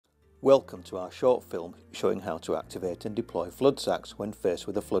Welcome to our short film showing how to activate and deploy FloodSax when faced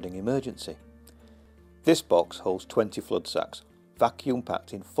with a flooding emergency. This box holds 20 FloodSax, vacuum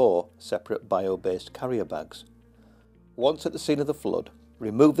packed in 4 separate bio-based carrier bags. Once at the scene of the flood,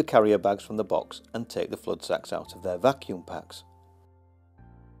 remove the carrier bags from the box and take the FloodSax out of their vacuum packs.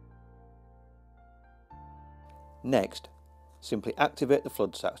 Next, simply activate the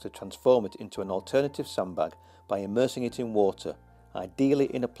FloodSax to transform it into an alternative sandbag by immersing it in water, ideally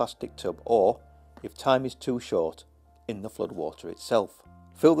in a plastic tub or, if time is too short, in the floodwater itself.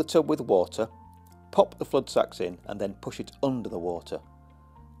 Fill the tub with water, pop the FloodSax in and then push it under the water.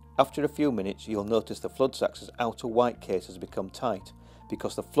 After a few minutes you'll notice the FloodSax's outer white case has become tight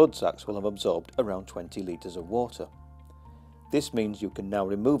because the FloodSax will have absorbed around 20 litres of water. This means you can now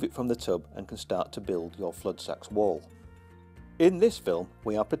remove it from the tub and can start to build your FloodSax wall. In this film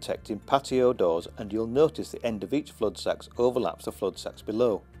we are protecting patio doors and you'll notice the end of each FloodSax overlaps the FloodSax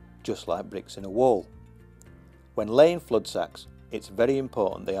below, just like bricks in a wall. When laying FloodSax, it's very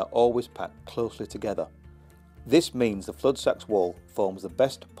important they are always packed closely together. This means the FloodSax wall forms the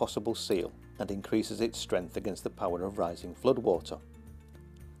best possible seal and increases its strength against the power of rising floodwater.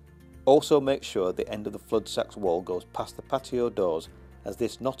 Also make sure the end of the FloodSax wall goes past the patio doors, as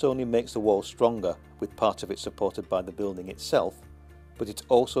this not only makes the wall stronger with part of it supported by the building itself, but it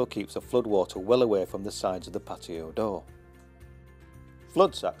also keeps the floodwater well away from the sides of the patio door.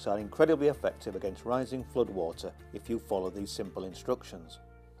 FloodSax are incredibly effective against rising floodwater if you follow these simple instructions.